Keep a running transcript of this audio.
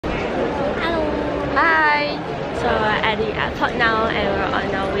Hi! So we're at the airport now and we're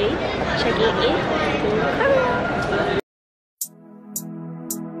on our way checking in to Korea.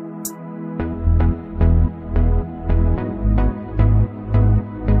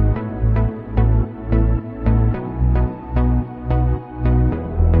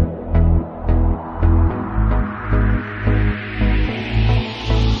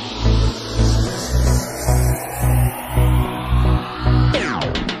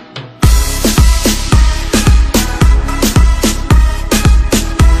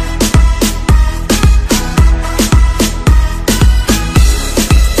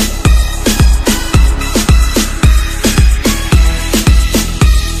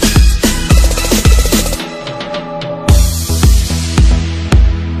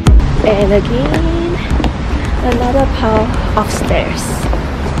 And again, another pile of stairs.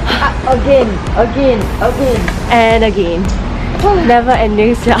 Again. And again. Never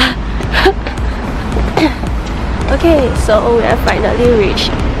ending, yeah. Okay, so we have finally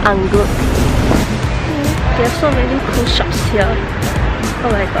reached Anguk. There are so many cool shops here.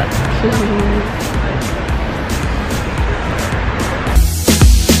 Oh my god.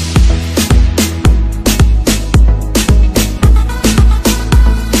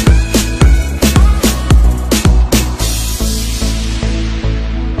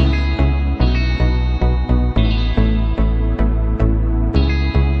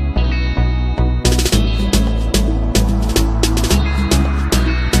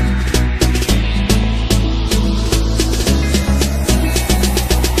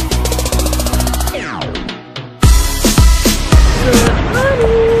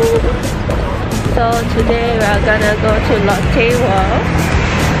 So today we are gonna go to Lotte World,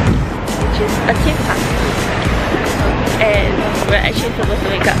 which is a theme park, and we're actually supposed to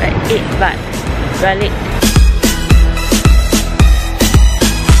wake up at 8 but we're late.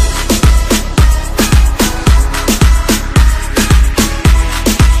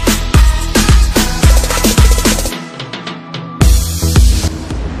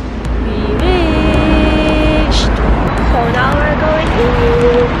 We reached, so now we're going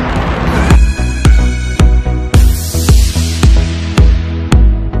in.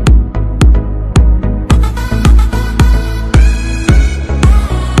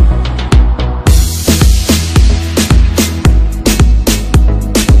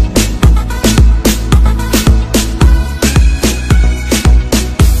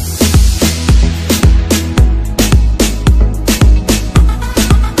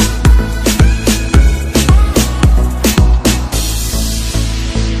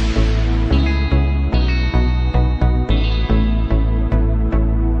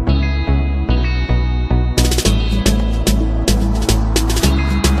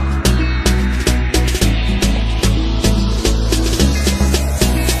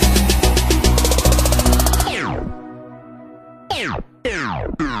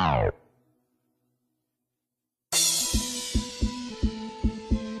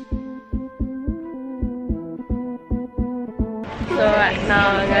 So right now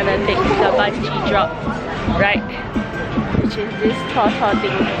I'm gonna take the bungee drop ride, which is this tall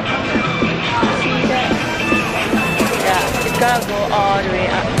thing. See that? Yeah, it's gonna go all the way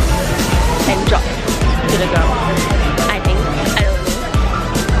up and drop to the ground. I think. I don't know.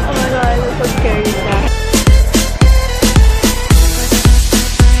 Oh my god, it's so scary now.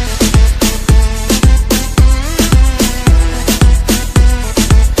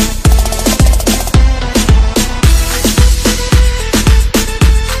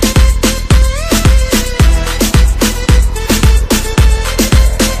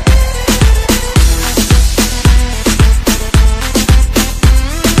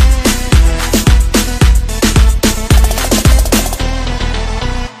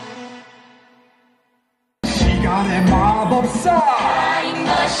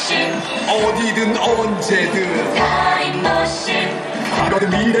 타임머신 어디든 언제든 타임머신 과거든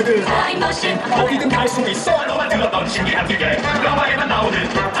미래든 타임머신 어디든 갈 수 있어 너만 들었던 신기한 기계 영화에만 나오는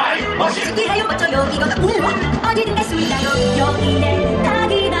타임머신 신기해요 멋져요 이거가 우와 어디든 갈 수 있나요 여기는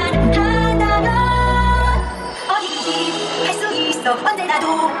타기만 하다가 어디든지 갈 수 있어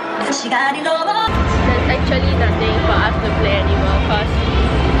언제라도 그 시간을 넘어. There's actually nothing for us to play anymore because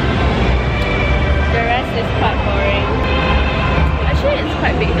the rest is quite boring. Actually it's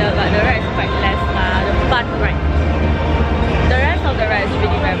quite big here but the ride is quite less the fun ride. The rest of the ride is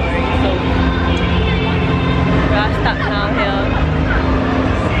really very boring, so we are stuck now here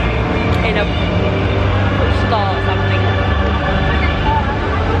in a food store or something.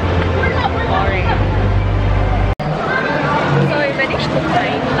 Boring. So we managed to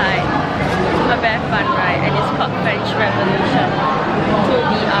find like a very fun ride and it's called French Revolution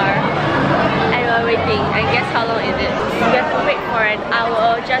 2VR and we're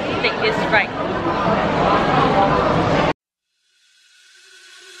I'll just take this ride.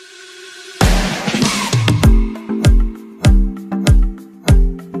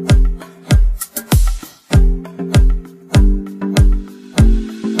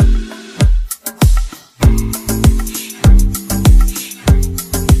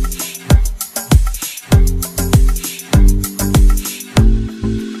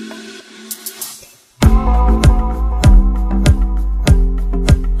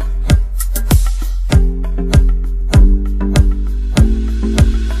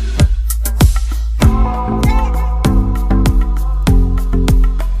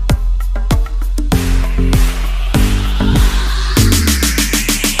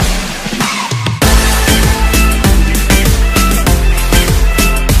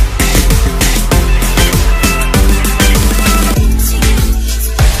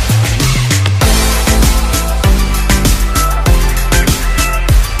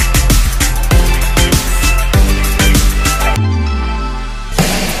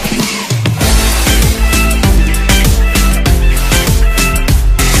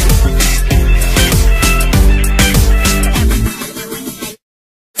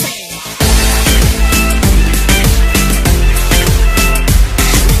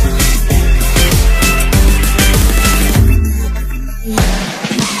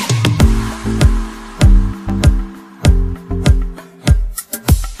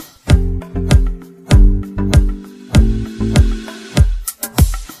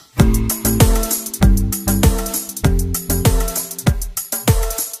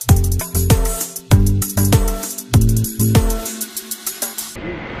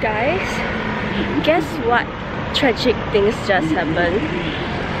 Guys, guess what tragic things just happened?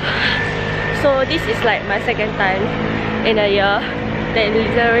 So this is like my second time in a year that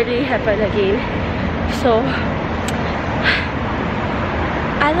literally happened again. So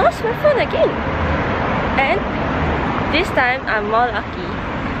I lost my phone again, and this time I'm more lucky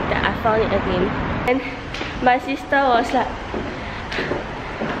that I found it again. And my sister was like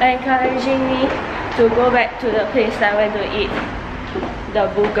encouraging me to go back to the place that I went to eat the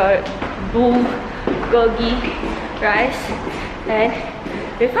bulgogi rice, and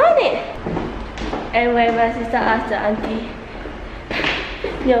we found it. And when my sister asked the auntie,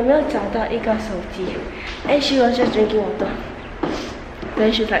 你有没有找到一个手机? And she was just drinking water.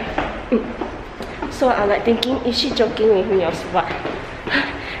 Then she's like, So I'm like thinking, is she joking with me or what?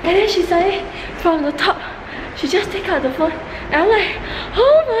 And then she suddenly, from the top, she just take out the phone. And I'm like,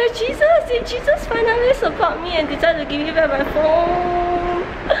 oh my Jesus, did Jesus finally support me and decide to give me back my phone?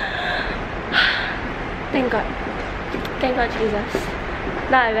 Thank God. Thank God, Jesus.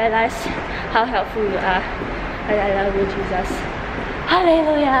 Now I realize how helpful you are. And I love you, Jesus.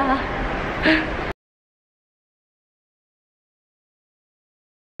 Hallelujah.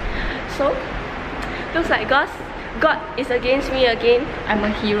 So, looks like God is against me again. I'm a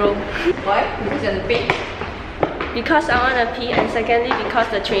hero. Why? Because you're the pig. Because I want to pee, and secondly because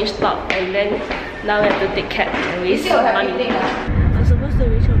the train stopped, and then now we have to take cab and waste money. I'm supposed to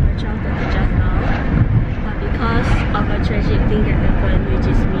reach home by 12:30 just now, but because of a tragic thing that happened, which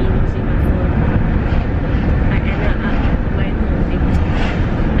is me losing my phone, I ended up went home late.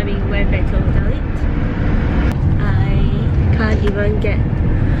 I mean, went back to the hotel late. I can't even get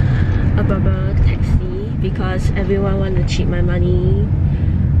a proper taxi because everyone want to cheat my money.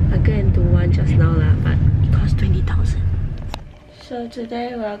 I got into one just now lah, but it cost 20,000. So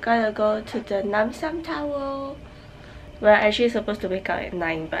today we're gonna go to the Namsan Tower. We're actually supposed to wake up at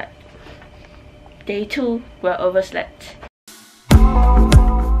 9, but day 2 we're overslept.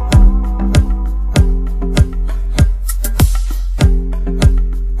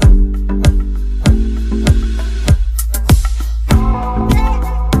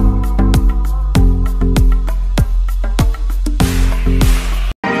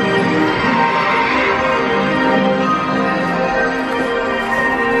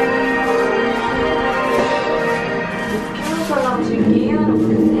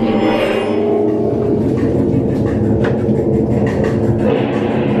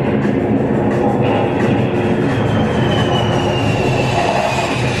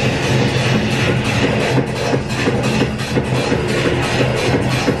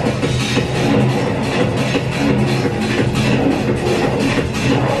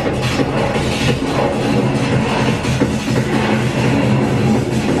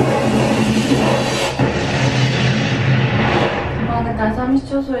 이번에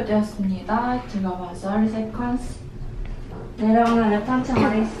 30초소에 되었습니다. 제가 바절 세퀀스 내려오는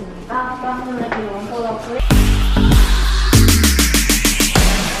탐청하겠습니다. 빵을 들어오고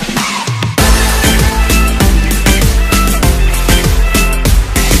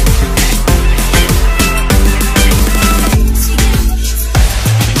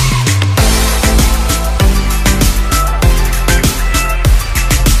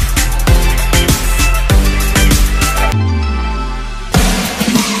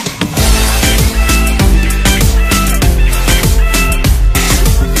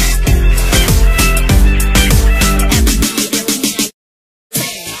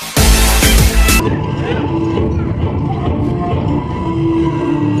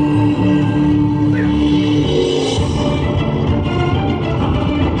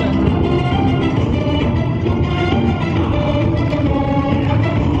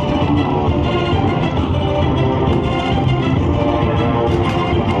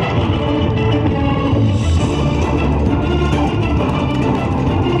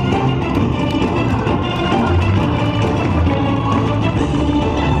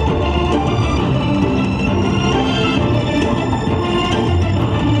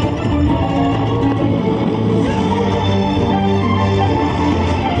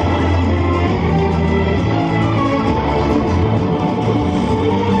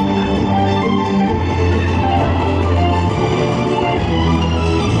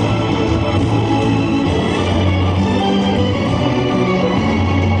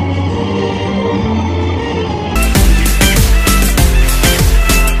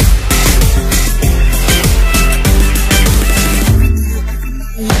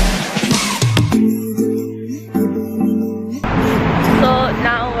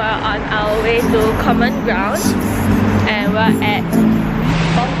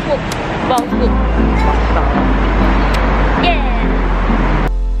Bong food. Yeah!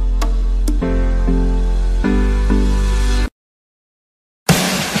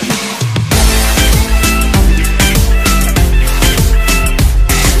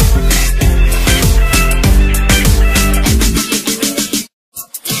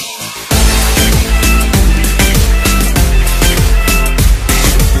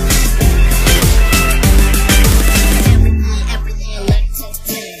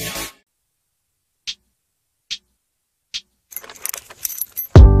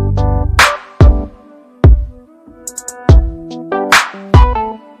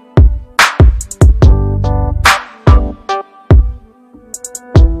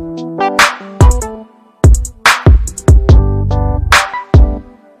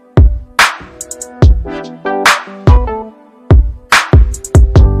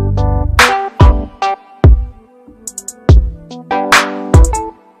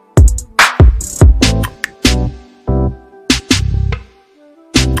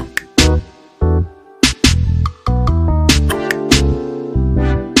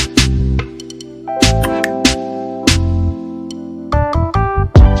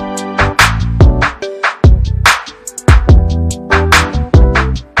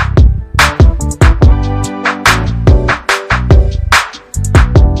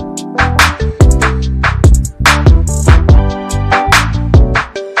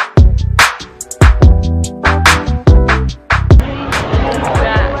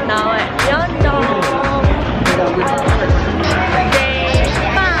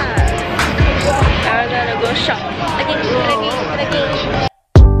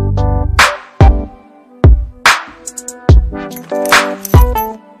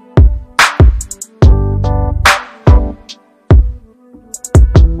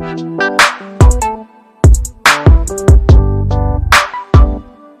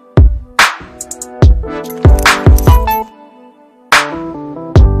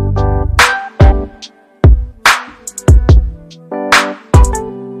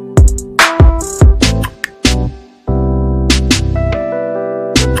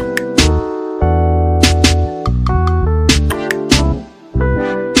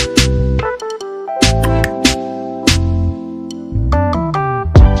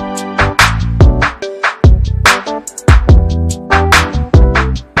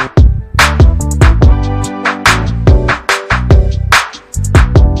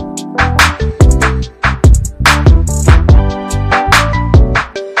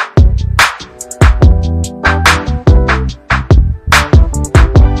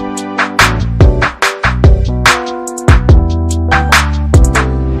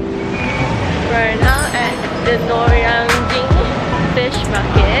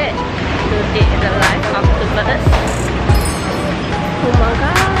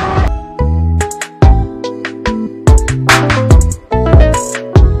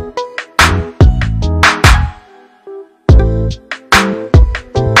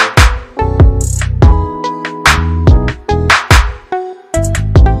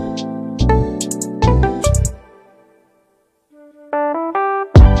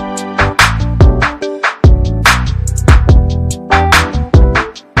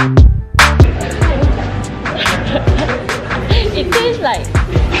 Like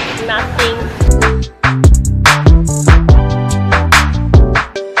nothing.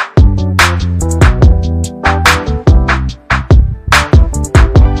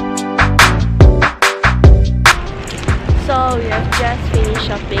 So we have just finished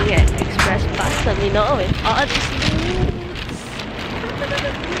shopping at Express Bus Terminal with all these things.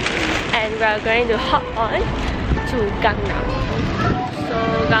 And we are going to hop on to Gangnam. So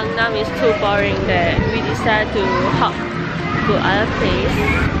Gangnam is too boring there. We decided to hop to other place,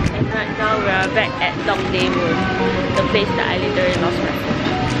 and right now we are back at Dongdaemun, the place that I literally lost my phone.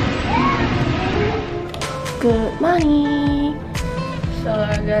 Good morning! So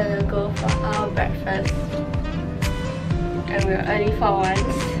we're gonna go for our breakfast, and we're early for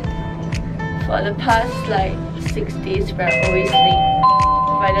once. For the past like 6 days we're always late.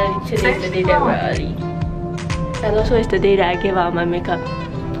 Finally today is the day that we're early. And also it's the day that I gave out my makeup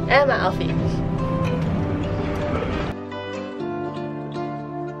and my outfit.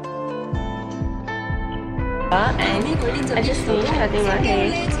 And I just finished cutting my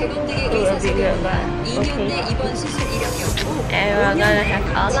hair. It will be weird, but okay. And we're gonna have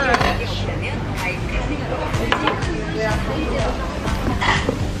our lunch.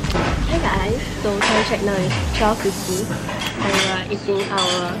 Hey guys, so time check now is 12:50 and we're eating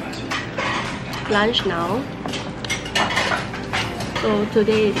our lunch now. So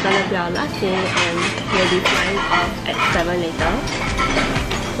today is gonna be our last day and we'll be flying off at 7 later.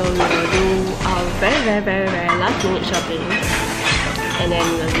 So So we will do our very last minute shopping, and then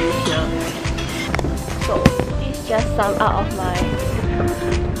we'll do here. So this is just some out of my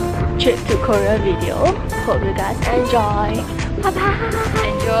trip to Korea video. Hope you guys enjoy. Bye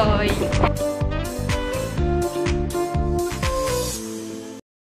bye. Enjoy.